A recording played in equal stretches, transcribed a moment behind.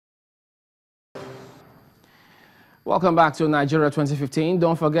Welcome back to Nigeria 2015.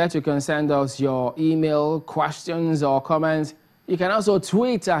 Don't forget you can send us your email, questions or comments. You can also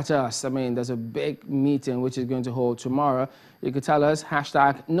tweet at us. I mean, there's a big meeting which is going to hold tomorrow. You could tell us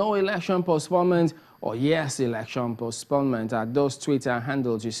hashtag no election postponement or yes election postponement at those Twitter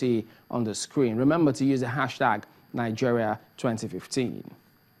handles you see on the screen. Remember to use the hashtag Nigeria 2015.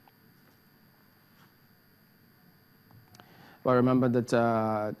 But remember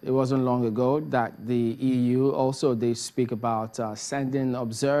that it wasn't long ago that the EU also did speak about sending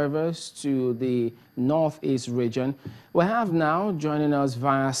observers to the Northeast region. We have now joining us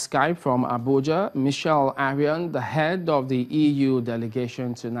via Skype from Abuja, Michelle Arian, the head of the EU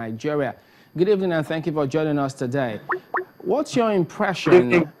delegation to Nigeria. Good evening and thank you for joining us today. What's your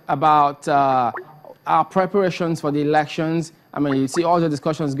impression about our preparations for the elections? I mean, you see all the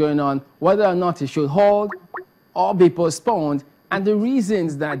discussions going on, whether or not it should hold or be postponed, and the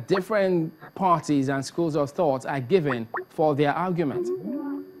reasons that different parties and schools of thought are given for their argument.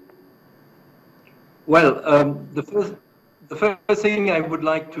 Well, the first thing I would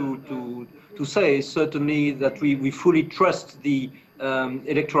like to say is certainly that we fully trust the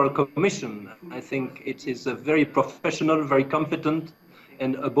Electoral Commission. I think it is a very professional, very competent,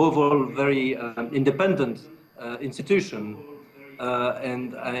 and above all, very independent institution.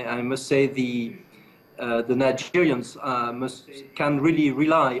 And I must say the Nigerians can really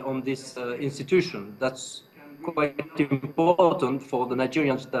rely on this institution. That's quite important for the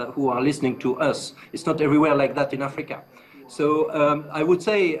Nigerians who are listening to us. It's not everywhere like that in Africa. So I would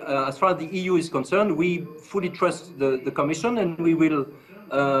say, as far as the EU is concerned, we fully trust the Commission, and we will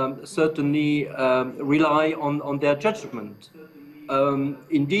certainly rely on their judgment.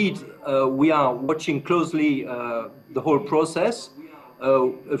 Indeed, we are watching closely the whole process.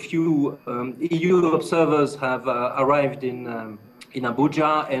 A few EU observers have arrived in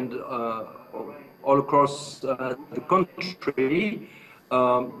Abuja and all across the country.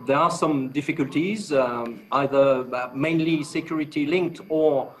 There are some difficulties, either mainly security linked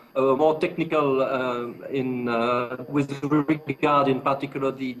or more technical with regard in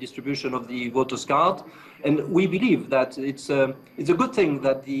particular the distribution of the voters' card. And we believe that it's a good thing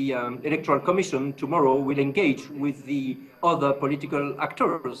that the Electoral Commission tomorrow will engage with the other political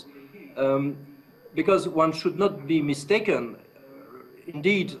actors, because one should not be mistaken.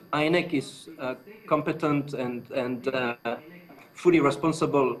 Indeed, INEC is competent and fully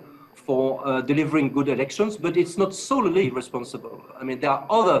responsible for delivering good elections, but it's not solely responsible. I mean, there are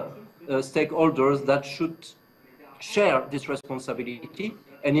other stakeholders that should share this responsibility,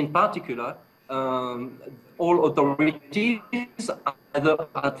 and in particular, all authorities, either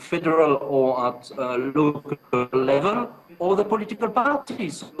at federal or at local level, or the political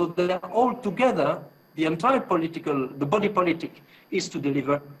parties. So they are all together. The entire the body politic is to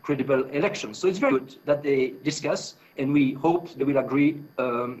deliver credible elections. So it's very good that they discuss, and we hope they will agree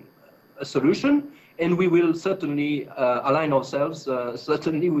a solution, and we will certainly align ourselves.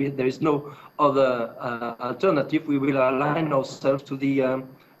 Certainly, there is no other alternative. We will align ourselves to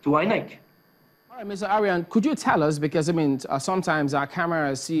to INEC. All right, Mr. Arian, could you tell us, because I mean, sometimes our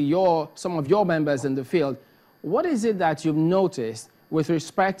cameras see some of your members in the field, what is it that you've noticed with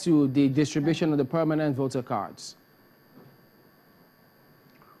respect to the distribution of the permanent voter cards?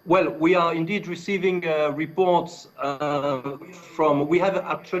 Well, we are indeed receiving reports from, we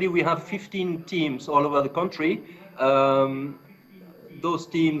have 15 teams all over the country. Those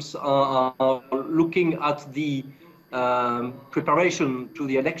teams are looking at the preparation to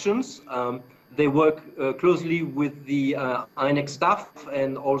the elections. They work closely with the INEC staff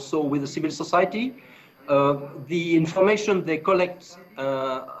and also with the civil society. The information they collect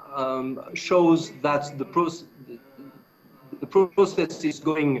shows that the process is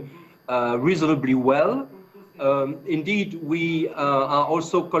going reasonably well. Indeed, we are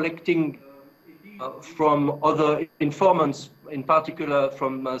also collecting from other informants, in particular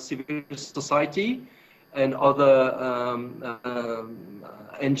from civil society and other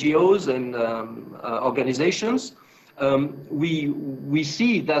NGOs and organizations. We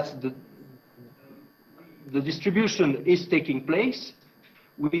see that the distribution is taking place.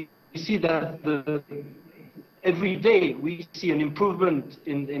 We see that every day we see an improvement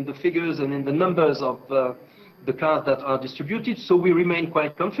in the figures and in the numbers of the cards that are distributed, so we remain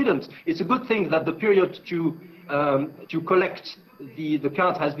quite confident. It's a good thing that the period to collect the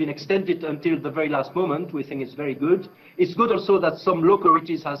card has been extended until the very last moment. We think it's very good. It's good also that some local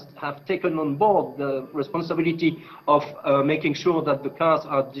authorities have taken on board the responsibility of making sure that the cards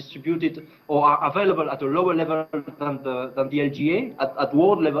are distributed or are available at a lower level than the LGA, at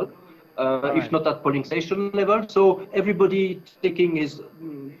ward level. If not at polling station level. So everybody taking his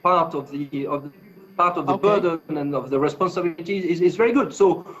part of part of the Okay. burden and of the responsibility is very good.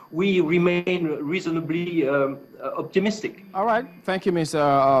 So we remain reasonably optimistic. All right. Thank you,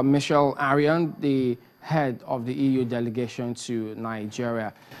 Mr. Michel Arian, the head of the EU delegation to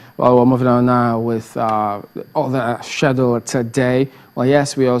Nigeria. Well, we're moving on now with other schedule today. Well,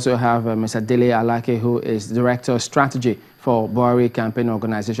 yes, we also have Mr. Dele Alake, who is Director of Strategy for Buhari Campaign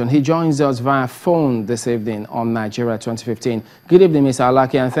Organization. He joins us via phone this evening on Nigeria 2015. Good evening, Mr.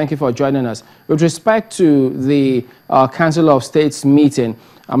 Alake, and thank you for joining us. With respect to the Council of States meeting,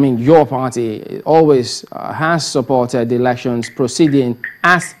 I mean, your party always has supported the elections proceeding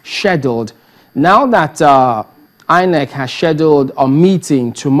as scheduled. Now that INEC has scheduled a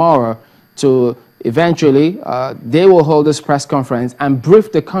meeting tomorrow to eventually, they will hold this press conference and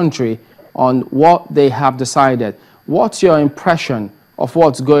brief the country on what they have decided. What's your impression of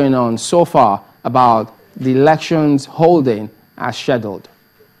what's going on so far about the elections holding as scheduled?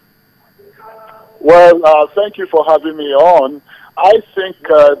 Well, thank you for having me on. I think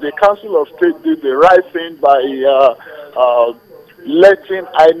the Council of State did the right thing by letting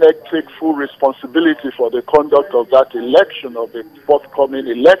INEC take full responsibility for the conduct of that election, of the forthcoming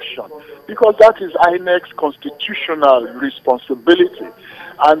election, because that is INEC's constitutional responsibility.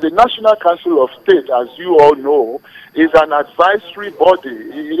 And the National Council of State, as you all know, is an advisory body.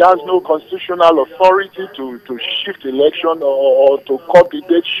 It has no constitutional authority to shift election or to cut the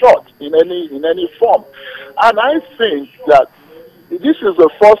date short in any form. And I think that this is the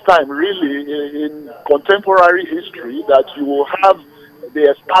first time really in contemporary history that you will have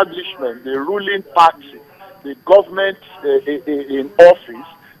the establishment, the ruling party, the government in office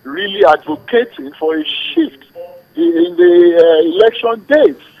really advocating for a shift in the election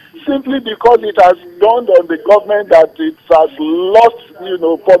dates, simply because it has dawned on the government that it has lost,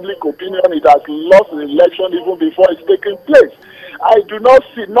 public opinion, it has lost the election even before it's taking place. I do not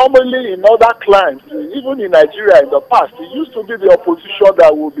see, normally in other climes, even in Nigeria in the past, it used to be the opposition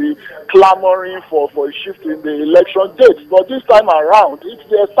that would be clamoring for a shift in the election dates. But this time around, it's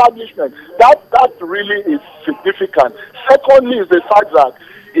the establishment. That really is significant. Secondly is the fact that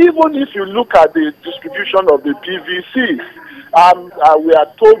even if you look at the distribution of the PVCs, we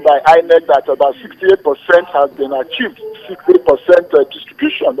are told by INEC that about 68% has been achieved. 68%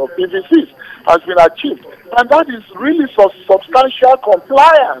 distribution of PVCs has been achieved, and that is really substantial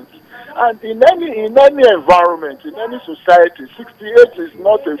compliance. And in any environment, in any society, 68 is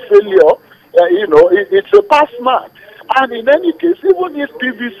not a failure. It's a pass mark. And in any case, even if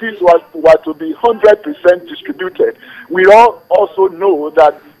PVCs were to be 100% distributed, we all also know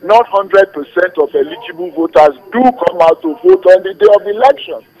that not 100% of eligible voters do come out to vote on the day of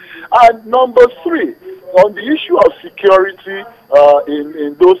election. And number three, on the issue of security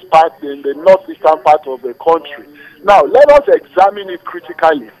in those parts, in the northeastern part of the country. Now, let us examine it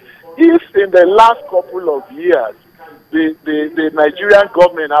critically. If in the last couple of years, the Nigerian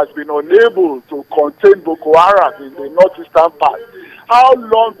government has been unable to contain Boko Haram in the northeastern part, how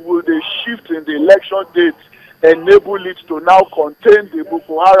long will the shift in the election date enable it to now contain the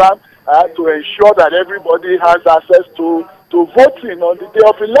Boko Haram to ensure that everybody has access to voting on the day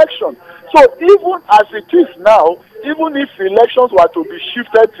of election? So even as it is now, even if elections were to be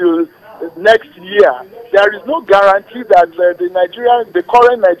shifted to next year, there is no guarantee that the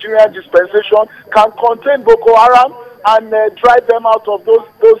current Nigerian dispensation can contain Boko Haram and drive them out of those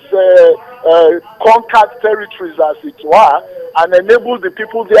conquered territories, as it were, and enable the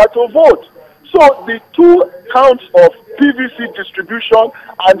people there to vote. So the two counts of PVC distribution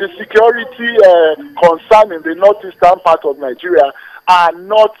and the security concern in the northeastern part of Nigeria are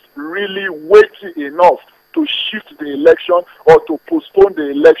not really weighty enough to shift the election or to postpone the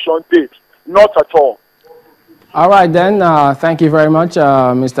election date. Not at all. All right, then. Thank you very much,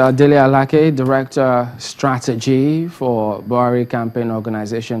 Mr. Dele Alake, Director Strategy for Buhari Campaign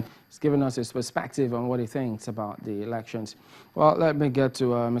Organization. He's given us his perspective on what he thinks about the elections. Well, let me get to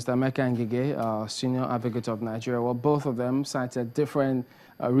Mr. Emeka Ngige, Senior Advocate of Nigeria. Well, both of them cited different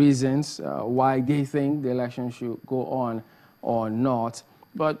reasons why they think the election should go on or not.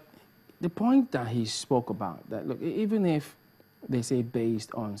 But the point that he spoke about, that look, even if they say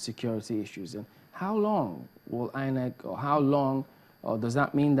based on security issues, and how long will INEC, or how long, or does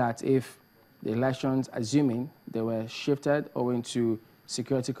that mean that if the elections, assuming they were shifted owing to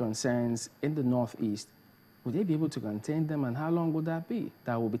security concerns in the Northeast, would they be able to contain them, and how long would that be?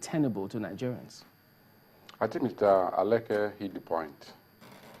 That will be tenable to Nigerians. I think Mr. Aleke hit the point,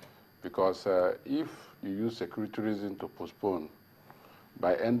 because if you use security reason to postpone,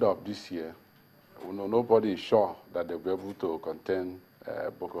 by end of this year, nobody is sure that they'll be able to contain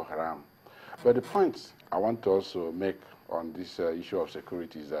Boko Haram. But the point I want to also make on this issue of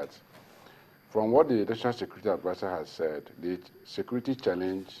security is that from what the National Security Advisor has said, the security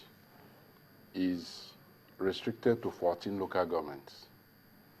challenge is restricted to 14 local governments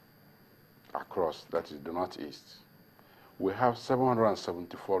across, that is the Northeast. We have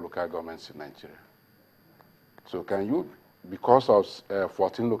 774 local governments in Nigeria. So can you, because of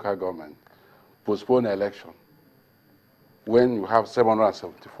 14 local governments, postpone election when you have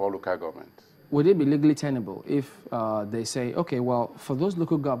 774 local governments? Would it be legally tenable if they say, okay, well, for those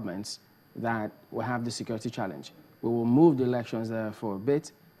local governments that will have the security challenge, we will move the elections there for a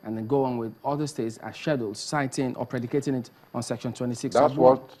bit and then go on with other states as scheduled, citing or predicating it on Section 26. That's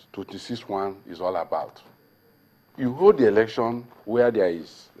what 26.1 is all about. You hold the election where there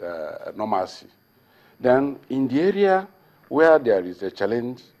is normalcy. Then in the area where there is a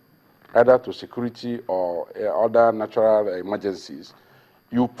challenge, either to security or other natural emergencies,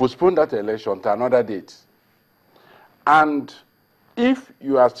 you postpone that election to another date. And if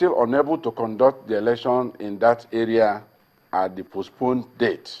you are still unable to conduct the election in that area at the postponed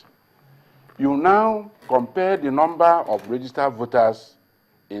date, you now compare the number of registered voters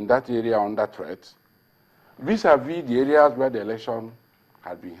in that area under threat vis-a-vis the areas where the election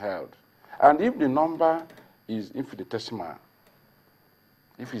had been held. And if the number is infinitesimal,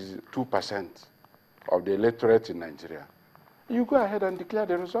 if it's 2% of the electorate in Nigeria, you go ahead and declare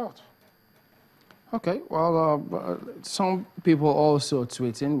the result. Okay, well, some people also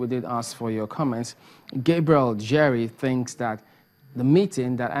tweeting, we did ask for your comments. Gabriel Jerry thinks that the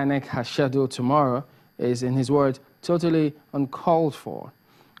meeting that INEC has scheduled tomorrow is, in his words, totally uncalled for.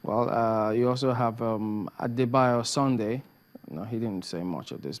 Well, you also have Adebayo Sunday. No, he didn't say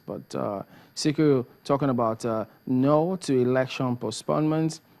much of this, but Sikiru talking about no to election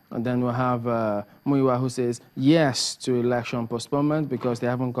postponement. And then we'll have Muiwa who says yes to election postponement because they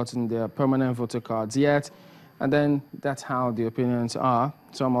haven't gotten their permanent voter cards yet. And then that's how the opinions are.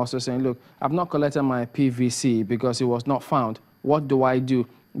 Some also saying, look, I've not collected my PVC because it was not found. What do I do?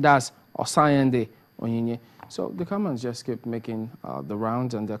 That's Osayende Onyinye. So the comments just keep making the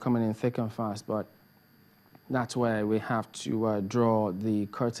rounds and they're coming in thick and fast. But that's where we have to draw the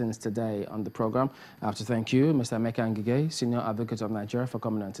curtains today on the program. I have to thank you, Mr. Emeka Ngige, Senior Advocate of Nigeria, for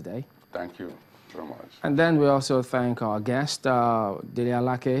coming on today. Thank you very much. And then we also thank our guest. Dele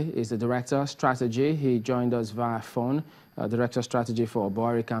Alake is the Director Strategy. He joined us via phone, Director Strategy for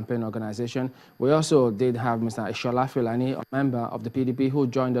Buhari Campaign Organization. We also did have Mr. Ishola Filani, a member of the PDP, who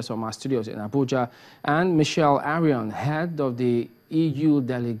joined us from our studios in Abuja, and Michelle Arion, head of the EU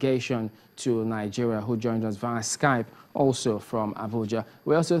delegation to Nigeria, who joined us via Skype, also from Abuja.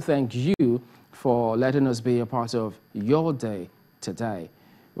 We also thank you for letting us be a part of your day today.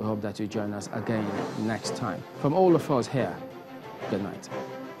 We hope that you join us again next time. From all of us here, good night.